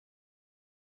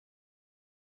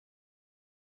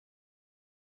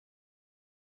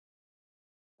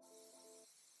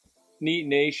Neat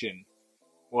Nation,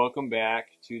 welcome back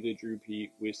to the Drew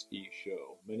Pete Whiskey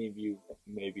Show. Many of you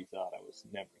maybe thought I was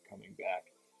never coming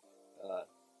back.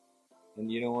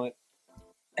 And you know what?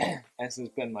 As has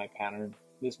been my pattern,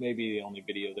 this may be the only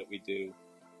video that we do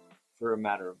for a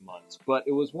matter of months. But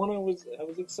it was one I was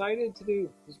excited to do.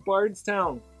 This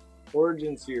Bardstown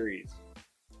Origin Series.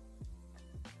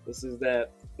 This is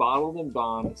that bottled and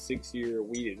bond 6-year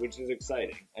wheated, which is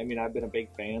exciting. I mean, I've been a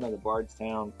big fan of the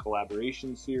Bardstown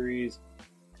collaboration series,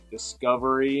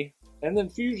 Discovery, and then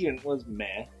Fusion was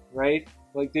meh, right?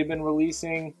 Like, they've been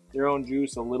releasing their own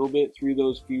juice a little bit through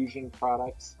those Fusion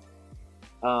products.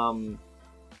 And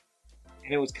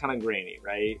it was kind of grainy,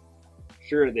 right?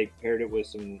 Sure, they paired it with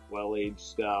some well-aged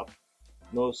stuff,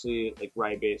 mostly like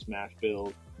rye-based mash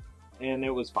bill, and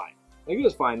it was fine. Like, it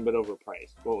was fine, but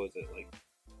overpriced. What was it, like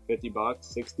 $50,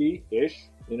 60-ish,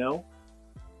 you know?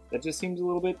 That just seems a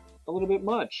little bit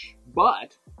much.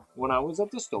 But when I was at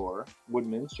the store,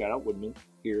 Woodman's, shout out Woodman's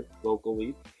here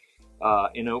locally,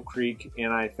 in Oak Creek,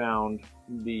 and I found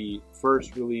the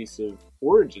first release of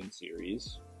Origin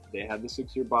Series. They had the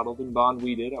 6-year bottled and bond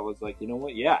wheated. I was like, you know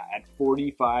what? Yeah, at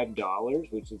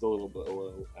 $45, which is a little bit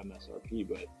below MSRP,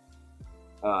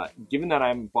 but given that I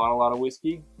haven't bought a lot of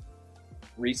whiskey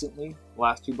recently, the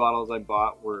last 2 bottles I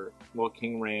bought were, well,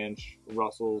 King Ranch,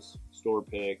 Russell's store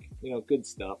pick, you know, good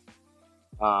stuff.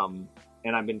 And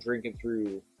I've been drinking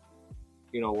through,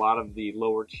 you know, a lot of the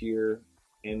lower tier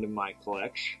end of my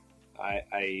collection.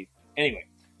 Anyway,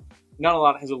 not a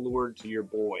lot has allured to your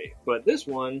boy, but this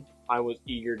one I was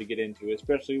eager to get into,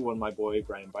 especially when my boy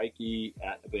Brian Bikey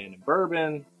at Abandoned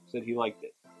Bourbon said he liked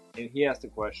it. And he asked the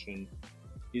question,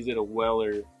 is it a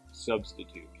Weller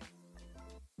substitute?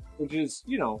 Which is,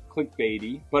 you know,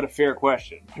 clickbaity, but a fair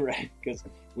question, right? Because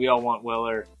we all want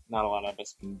Weller. Not a lot of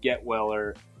us can get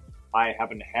Weller. I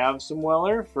happen to have some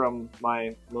Weller from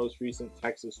my most recent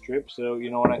Texas trip, so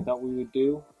you know what I thought we would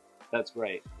do? That's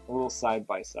right, a little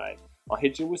side-by-side. I'll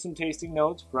hit you with some tasting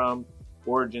notes from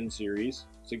Origin Series,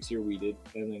 6-year wheated,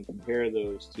 and then compare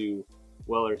those to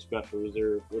Weller Special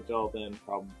Reserve, which I'll then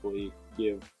probably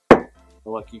give a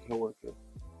lucky coworker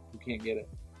who can't get it.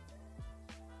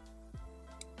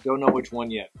 Don't know which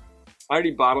one yet. I already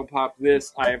bottle popped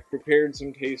this. I have prepared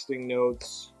some tasting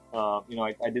notes. You know,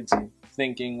 I did some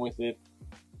thinking with it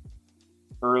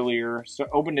earlier. So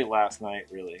opened it last night,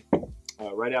 really,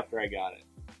 right after I got it,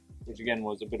 which again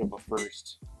was a bit of a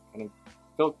first. Kind of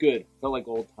felt good. Felt like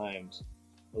old times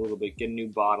a little bit. Get a new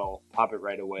bottle, pop it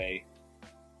right away.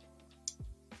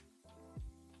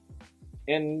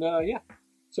 And yeah,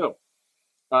 so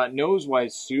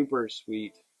nose-wise, super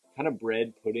sweet, kind of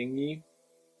bread puddingy.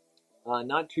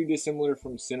 Not too dissimilar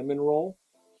from cinnamon roll.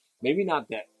 Maybe not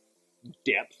that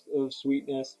depth of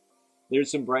sweetness.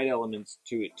 There's some bright elements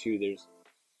to it too. There's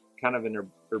kind of an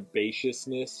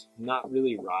herbaceousness, not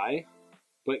really rye,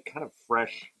 but kind of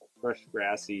fresh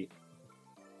grassy.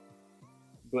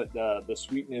 But the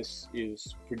sweetness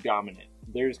is predominant.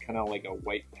 There's kind of like a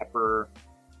white pepper.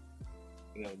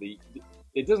 You know,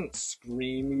 it doesn't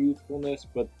scream youthfulness,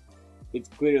 but it's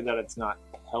clear that it's not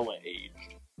hella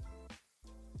aged.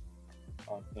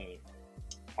 On the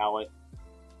palate.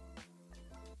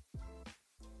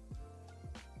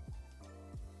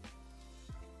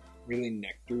 Really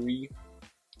nectary,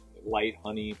 light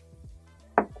honey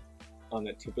on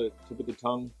the tip of the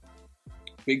tongue.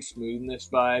 Big smoothness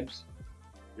vibes.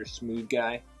 You're a smooth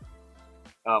guy.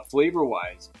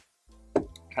 Flavor-wise,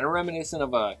 kind of reminiscent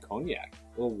of a cognac.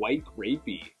 A little white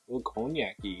grapey, a little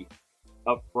cognac-y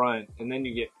up front, and then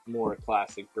you get more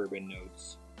classic bourbon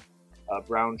notes.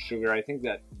 Brown sugar. I think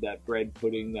that bread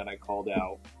pudding that I called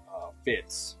out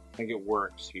fits. I think it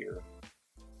works here.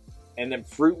 And then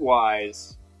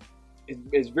fruit-wise,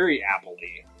 it's very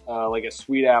apple-y. Like a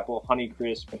sweet apple,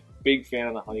 Honeycrisp. Big fan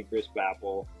of the Honeycrisp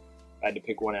apple. I had to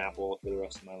pick one apple for the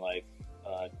rest of my life.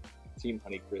 Team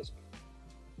Honeycrisp.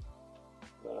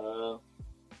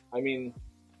 I mean,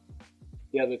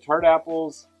 yeah, the tart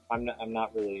apples, I'm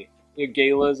not really. You know,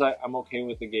 galas, I'm okay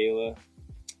with the gala.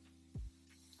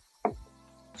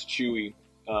 It's chewy.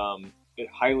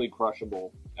 It's highly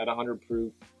crushable at 100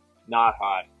 proof. Not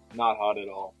hot at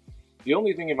all. The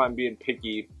only thing, if I'm being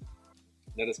picky,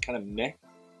 that is kind of meh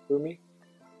for me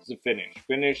is the finish.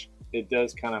 Finish, it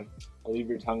does kind of leave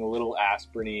your tongue a little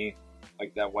aspirin-y,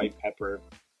 like that white pepper.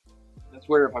 That's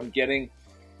where if I'm getting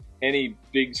any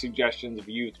big suggestions of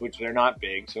youth, which they're not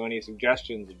big, so any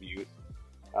suggestions of youth,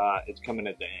 it's coming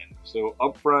at the end. So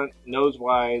up front,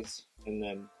 nose-wise, and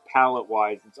then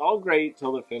palate-wise, it's all great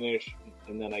till the finish,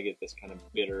 and then I get this kind of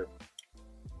bitter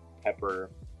pepper,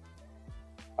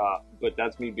 but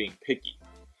that's me being picky.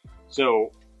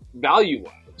 So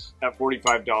value-wise, at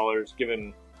 $45,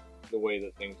 given the way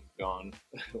that things have gone.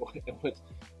 What's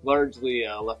largely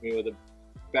left me with a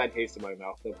bad taste in my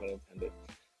mouth, no pun intended,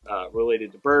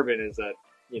 related to bourbon is that,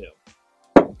 you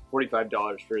know,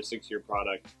 $45 for a 6-year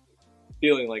product,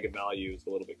 feeling like a value is a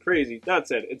little bit crazy. That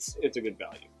said, it's a good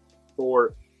value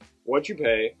for what you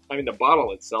pay. I mean, the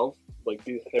bottle itself, like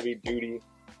these heavy duty,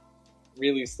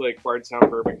 really slick Bardstown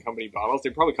Bourbon Company bottles, they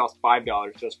probably cost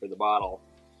 $5 just for the bottle.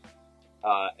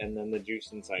 And then the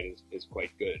juice inside is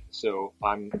quite good. So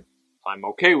I'm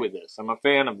okay with this. I'm a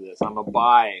fan of this. I'm a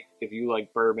buy. If you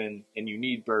like bourbon and you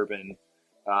need bourbon,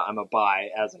 I'm a buy,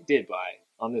 as I did buy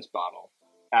on this bottle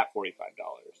at $45.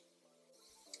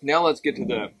 Now let's get to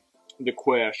the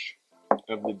question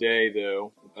of the day,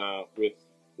 though, with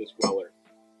this Weller.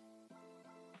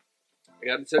 I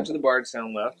got a touch of the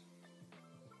Bardstown left.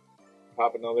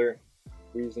 Pop another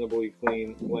reasonably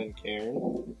clean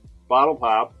Glencairn. Bottle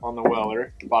pop on the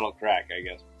Weller. Bottle crack, I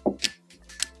guess.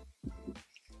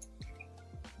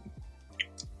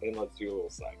 And let's do a little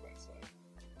side by side.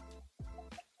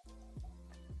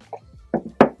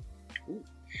 Ooh,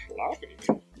 sloppy.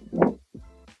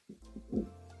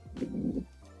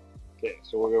 Okay,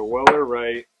 so we'll go Weller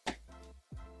right,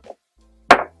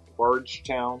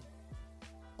 Bardstown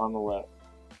on the left.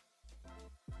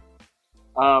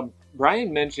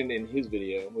 Brian mentioned in his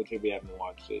video, which if you haven't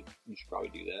watched it, you should probably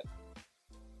do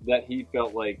that he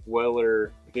felt like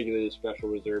Weller, particularly the Special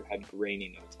Reserve, had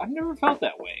grainy notes. I've never felt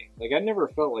that way. Like, I never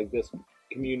felt like this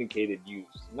communicated use.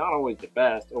 Not always the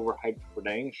best, overhyped for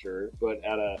dang sure, but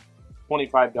at a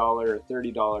 $25 or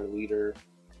 $30 liter,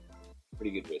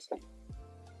 pretty good whiskey.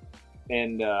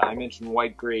 And I mentioned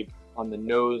white grape on the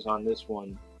nose on this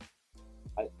one.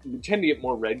 We tend to get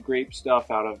more red grape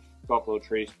stuff out of Buffalo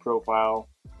Trace profile,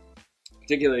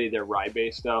 particularly their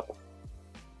rye-based stuff.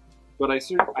 But I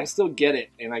still get it,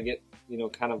 and I get, you know,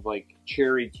 kind of like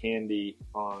cherry candy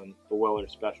on the Weller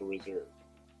Special Reserve.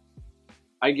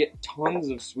 I get tons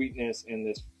of sweetness in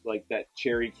this, like that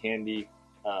cherry candy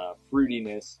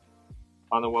fruitiness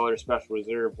on the Weller Special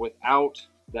Reserve without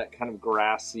that kind of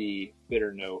grassy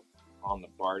bitter note on the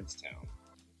Bardstown.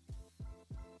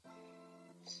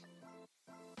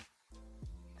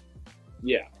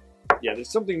 Yeah,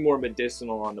 there's something more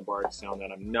medicinal on the Bardstown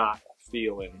that I'm not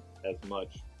feeling as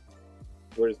much.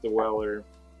 Whereas the Weller,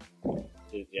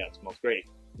 it smells great.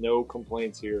 No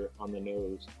complaints here on the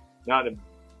nose. Not a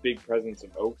big presence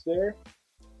of oak there,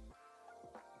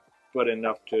 but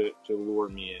enough to lure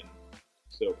me in.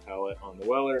 So palate on the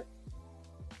Weller.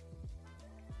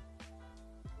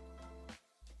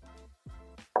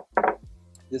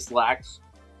 This lacks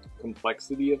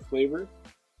complexity of flavor.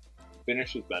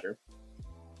 Finish is better.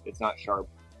 It's not sharp.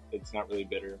 It's not really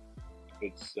bitter.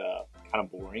 It's kind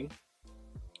of boring.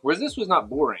 Whereas this was not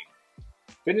boring.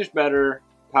 Finish better,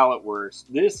 palate worse.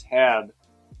 This had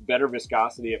better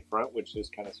viscosity up front, which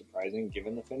is kind of surprising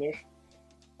given the finish.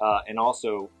 And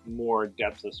also more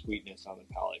depth of sweetness on the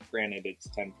palate. Granted, it's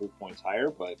 10 proof points higher,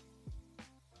 but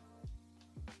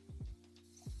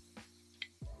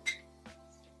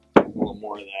a little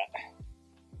more of that.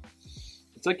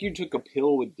 It's like you took a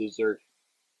pill with dessert.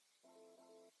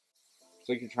 It's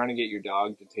like you're trying to get your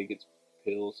dog to take its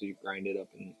pill, so you grind it up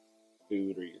in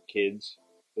food, or your kids,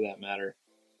 for that matter.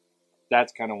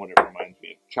 That's kind of what it reminds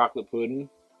me of. Chocolate pudding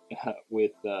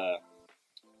with, I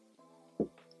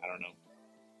don't know,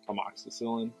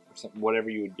 amoxicillin or something, whatever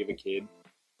you would give a kid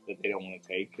that they don't want to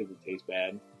take because it tastes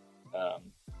bad.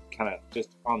 Kind of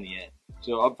just on the end.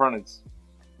 So up front, it's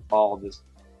all this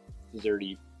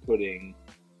desserty pudding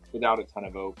without a ton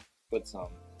of oak, but some.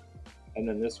 And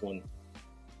then this one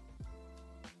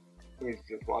is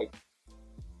just like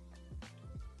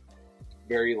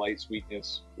very light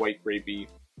sweetness, white grapey,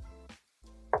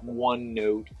 one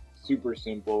note, super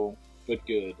simple, but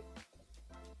good.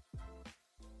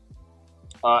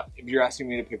 If you're asking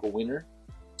me to pick a winner,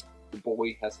 the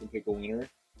boy has to pick a winner.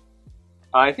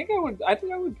 I think I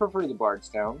would prefer the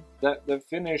Bardstown. The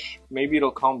finish, maybe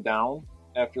it'll calm down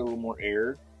after a little more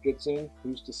air gets in.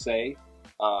 Who's to say?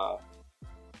 I'll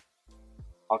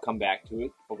come back to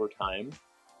it over time.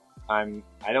 I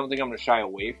don't think I'm gonna shy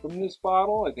away from this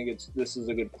bottle. I think this is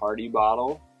a good party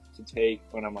bottle to take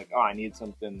when I'm like, oh, I need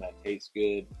something that tastes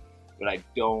good, but I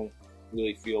don't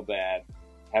really feel bad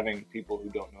having people who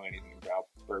don't know anything about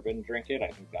bourbon drink it. I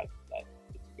think that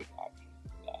it's a good option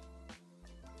for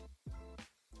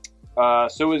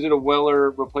that. So is it a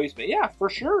Weller replacement? Yeah, for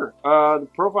sure. The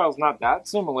profile's not that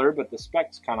similar, but the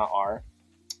specs kind of are.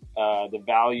 The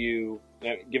value,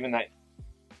 given that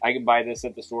I can buy this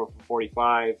at the store for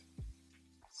 $45,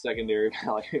 secondary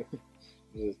value,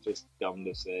 this is just dumb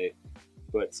to say,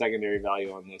 but secondary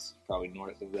value on this is probably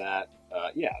north of that.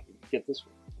 Yeah, get this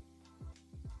one.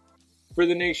 For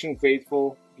the Nation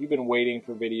faithful, if you've been waiting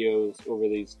for videos over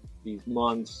these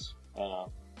months,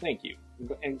 thank you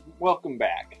and welcome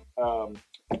back.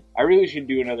 I really should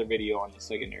do another video on the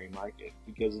secondary market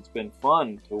because it's been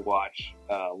fun to watch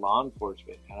law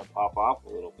enforcement kind of pop off a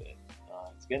little bit.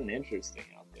 It's getting interesting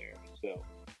out there, so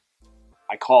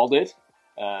I called it,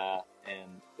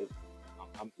 and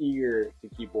I'm eager to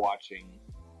keep watching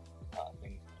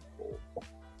things unfold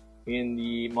in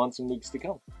the months and weeks to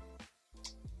come.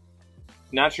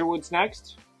 Not sure what's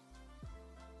next.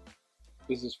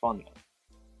 This is fun though.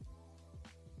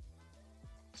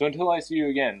 So until I see you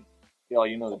again, y'all,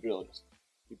 you know the drill. Just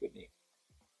keep it neat.